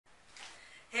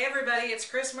everybody, it's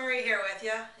Kris Murray here with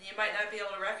you. You might not be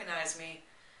able to recognize me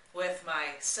with my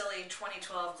silly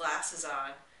 2012 glasses on.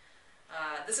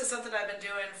 This is something I've been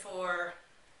doing for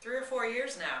 3 or 4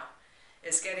 years now,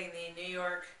 is getting the New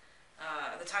York,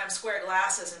 the Times Square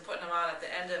glasses and putting them on at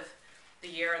the end of the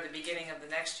year or the beginning of the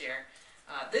next year.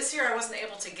 This year I wasn't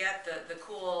able to get the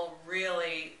cool,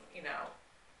 really,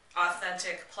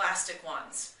 authentic plastic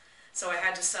ones, so I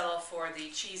had to settle for the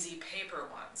cheesy paper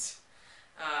ones.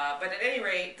 But at any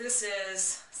rate, this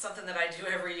is something that I do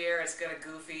every year. It's kind of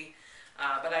goofy,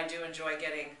 but I do enjoy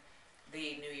getting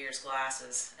the New Year's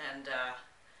glasses and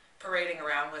parading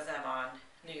around with them on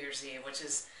New Year's Eve, which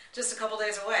is just a couple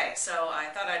days away. So I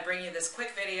thought I'd bring you this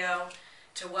quick video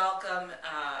to welcome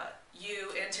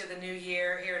you into the new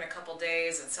year here in a couple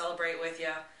days and celebrate with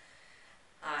you.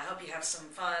 I hope you have some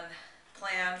fun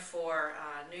planned for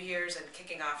New Year's and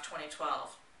kicking off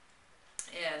 2012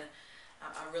 in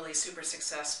a really super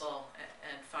successful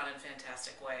and fun and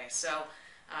fantastic way. So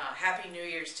Happy New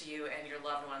Year's to you and your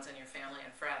loved ones and your family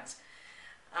and friends.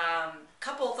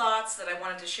 Couple thoughts that I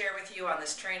wanted to share with you on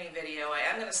this training video. I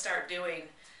am going to start doing,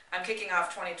 I'm kicking off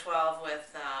 2012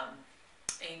 with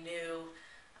a new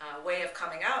way of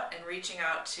coming out and reaching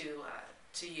out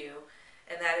to you,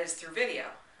 and that is through video.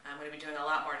 I'm going to be doing a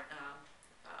lot more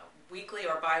weekly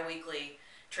or bi-weekly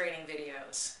training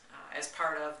videos as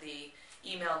part of the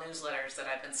email newsletters that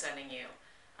I've been sending you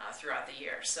throughout the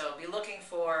year. So be looking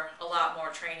for a lot more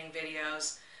training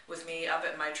videos with me up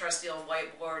at my trusty old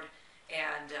whiteboard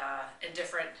and in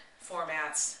different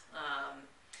formats,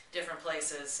 different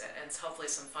places, and hopefully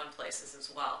some fun places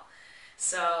as well.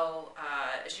 So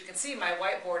as you can see, my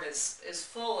whiteboard is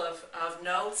full of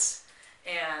notes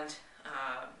and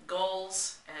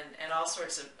goals and all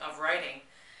sorts of writing.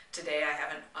 Today I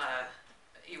haven't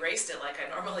erased it like I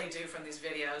normally do from these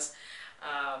videos.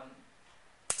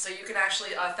 So you can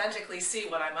actually authentically see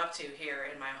what I'm up to here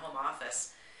in my home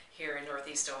office here in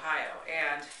Northeast Ohio.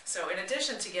 And so in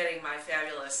addition to getting my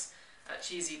fabulous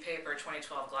cheesy paper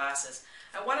 2012 glasses,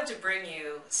 I wanted to bring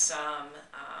you some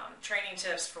training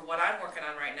tips for what I'm working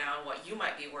on right now and what you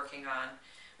might be working on,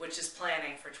 which is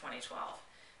planning for 2012.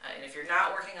 And if you're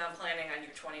not working on planning on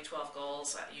your 2012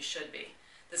 goals, you should be.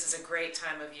 This is a great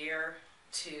time of year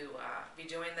to be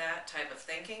doing that type of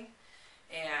thinking.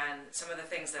 And some of the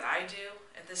things that I do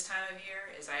at this time of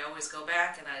year is I always go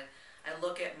back and I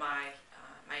look at my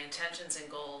intentions and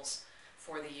goals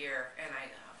for the year, and I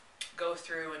go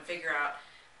through and figure out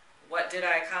what did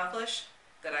I accomplish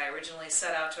that I originally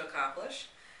set out to accomplish,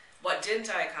 what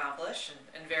didn't I accomplish,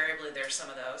 and invariably there's some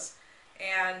of those,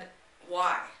 and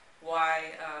why,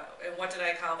 and what did I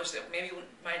accomplish that maybe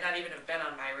might not even have been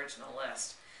on my original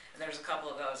list, and there's a couple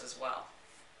of those as well.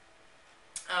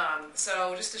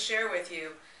 So just to share with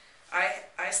you,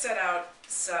 I set out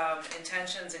some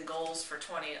intentions and goals for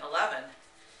 2011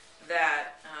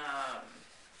 that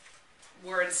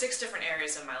were in 6 different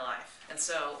areas of my life. And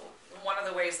so one of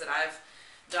the ways that I've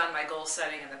done my goal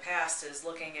setting in the past is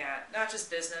looking at not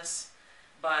just business,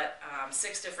 but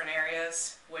 6 different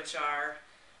areas, which are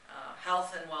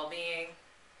health and well-being,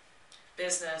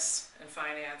 business and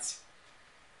finance,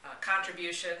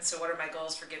 contribution, so what are my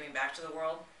goals for giving back to the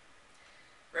world,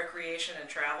 recreation and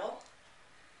travel,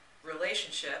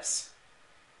 relationships,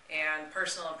 and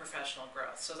personal and professional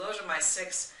growth. So those are my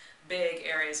 6 big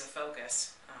areas of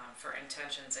focus for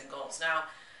intentions and goals. Now,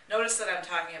 notice that I'm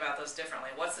talking about those differently.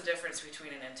 What's the difference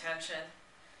between an intention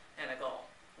and a goal?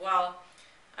 Well,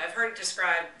 I've heard it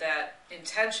described that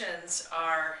intentions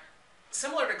are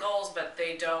similar to goals, but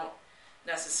they don't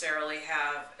necessarily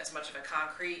have as much of a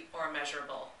concrete or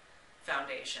measurable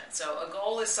foundation. So a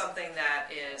goal is something that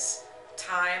is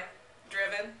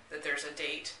time-driven, that there's a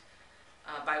date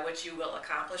by which you will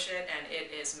accomplish it, and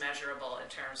it is measurable in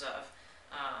terms of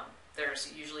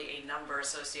there's usually a number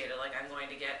associated, like I'm going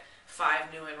to get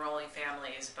 5 new enrolling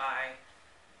families by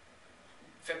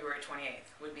February 28th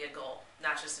would be a goal,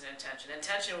 not just an intention.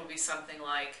 Intention would be something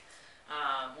like,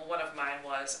 well, one of mine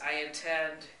was, I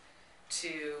intend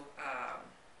to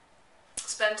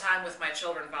spend time with my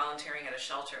children volunteering at a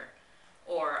shelter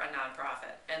or a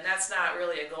nonprofit. And that's not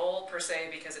really a goal per se,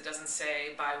 because it doesn't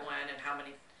say by when and how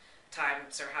many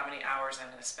times or how many hours I'm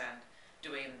going to spend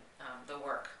doing the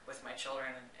work with my children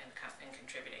and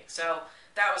contributing. So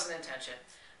that was an intention.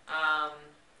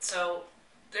 So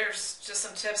there's just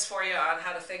some tips for you on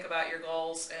how to think about your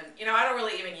goals. And I don't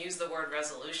really even use the word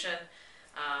resolution.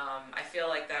 I feel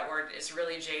like that word is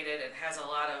really jaded and has a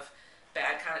lot of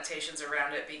bad connotations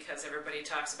around it, because everybody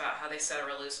talks about how they set a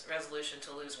resolution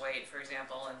to lose weight, for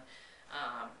example,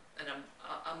 and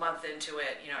a month into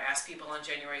it, ask people on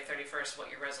January 31st what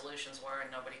your resolutions were,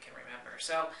 and nobody can remember.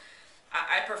 So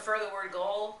I prefer the word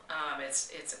goal.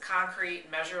 It's a concrete,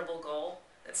 measurable goal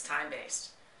that's time-based,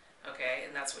 okay,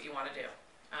 and that's what you want to do.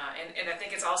 And I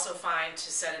think it's also fine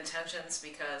to set intentions,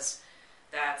 because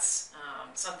that's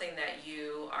something that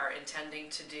you are intending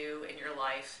to do in your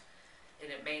life, and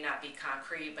it may not be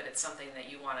concrete, but it's something that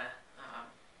you want to,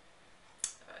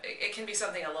 it can be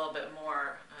something a little bit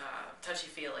more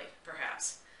touchy-feely,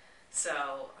 perhaps.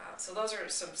 So those are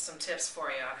some tips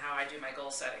for you on how I do my goal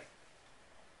setting.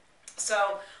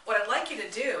 So what I'd like you to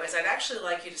do is I'd actually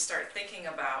like you to start thinking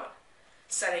about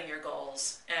setting your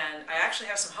goals. And I actually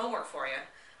have some homework for you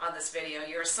on this video.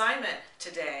 Your assignment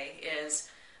today is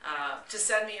to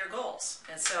send me your goals.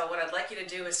 And so what I'd like you to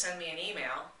do is send me an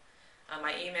email.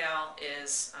 My email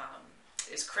is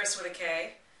Kris with a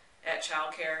K at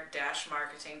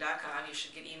childcare-marketing.com. You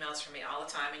should get emails from me all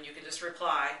the time, and you can just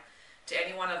reply to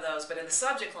any one of those. But in the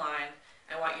subject line,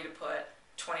 I want you to put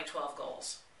 2012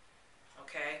 goals.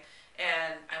 Okay?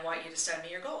 And I want you to send me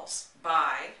your goals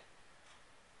by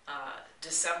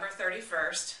December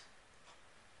 31st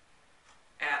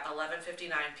at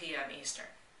 11:59 p.m. Eastern.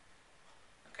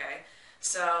 Okay?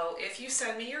 So if you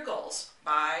send me your goals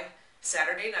by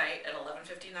Saturday night at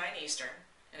 11:59 Eastern,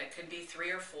 and it could be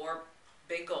 3 or 4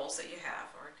 big goals that you have,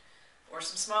 or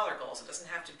some smaller goals. It doesn't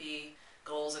have to be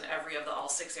goals in every of the all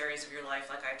 6 areas of your life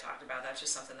like I talked about. That's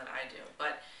just something that I do.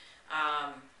 But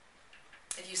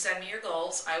if you send me your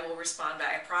goals, I will respond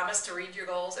back. I promise to read your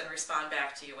goals and respond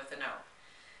back to you with a note,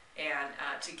 and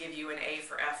to give you an A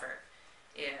for effort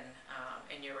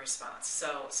in your response.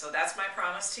 So that's my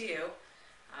promise to you.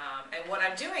 And what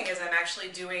I'm doing is I'm actually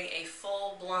doing a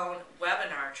full-blown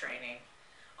webinar training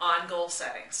on goal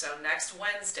setting. So next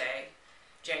Wednesday,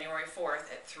 January 4th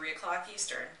at 3 o'clock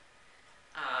Eastern,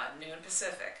 noon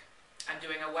Pacific, I'm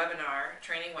doing a webinar,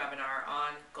 training webinar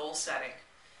on goal setting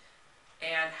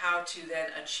and how to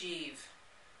then achieve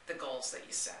the goals that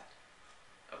you set.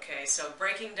 Okay, so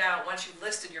breaking down, once you've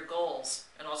listed your goals,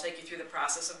 and I'll take you through the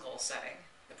process of goal setting,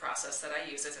 the process that I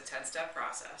use. It's a 10-step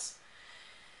process.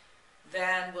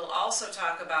 Then we'll also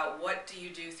talk about what do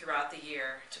you do throughout the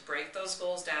year to break those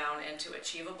goals down into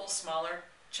achievable, smaller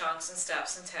chunks and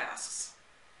steps and tasks,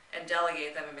 and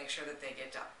delegate them and make sure that they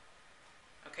get done.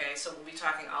 Okay, so we'll be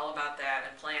talking all about that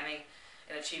and planning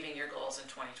and achieving your goals in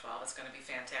 2012. It's going to be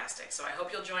fantastic. So I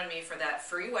hope you'll join me for that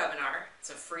free webinar. It's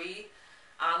a free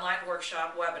online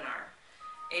workshop webinar.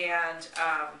 And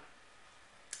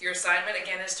your assignment,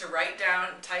 again, is to write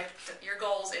down, type your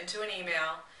goals into an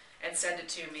email, and send it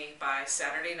to me by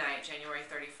Saturday night, January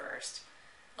 31st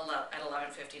at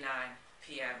 11:59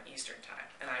 p.m. Eastern Time.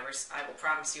 And I will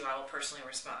promise you I will personally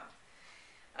respond.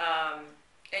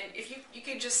 And if you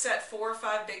could just set 4 or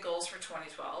 5 big goals for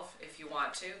 2012 if you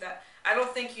want to. That I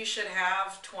don't think you should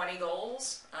have 20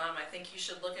 goals. I think you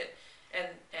should look at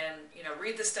and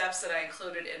read the steps that I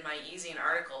included in my easing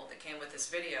article that came with this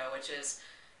video, which is,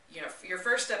 your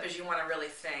first step is you want to really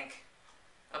think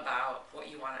about what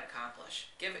you want to accomplish.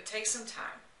 Take some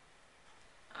time.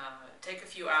 Take a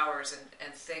few hours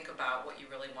and think about what you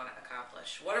really want to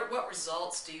accomplish. What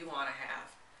results do you want to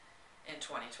have in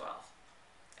 2012?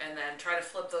 And then try to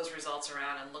flip those results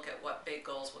around and look at what big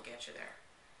goals will get you there.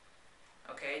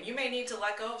 Okay, and you may need to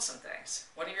let go of some things.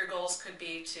 One of your goals could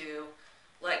be to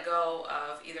let go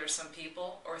of either some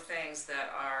people or things that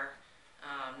are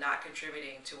not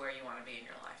contributing to where you want to be in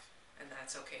your life. And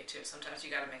that's okay too. Sometimes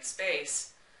you got to make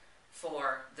space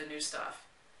for the new stuff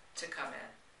to come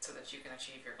in so that you can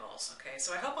achieve your goals. Okay,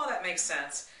 so I hope all that makes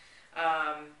sense.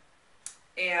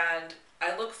 And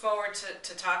I look forward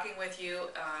to talking with you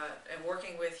and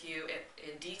working with you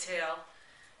in detail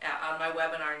on my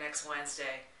webinar next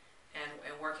Wednesday,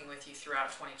 and working with you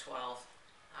throughout 2012.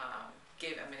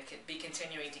 I'm going to be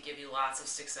continuing to give you lots of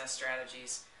success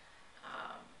strategies,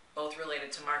 both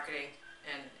related to marketing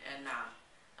and not.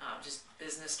 Just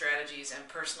business strategies and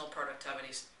personal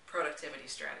productivity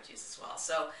strategies as well.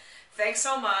 So thanks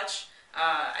so much.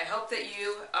 I hope that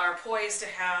you are poised to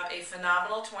have a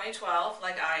phenomenal 2012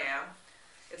 like I am.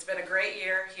 It's been a great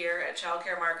year here at Child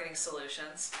Care Marketing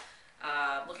Solutions.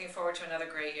 Looking forward to another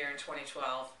great year in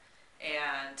 2012.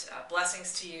 And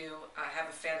blessings to you. Have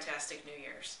a fantastic New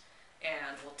Year's.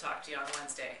 And we'll talk to you on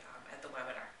Wednesday at the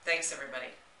webinar. Thanks, everybody.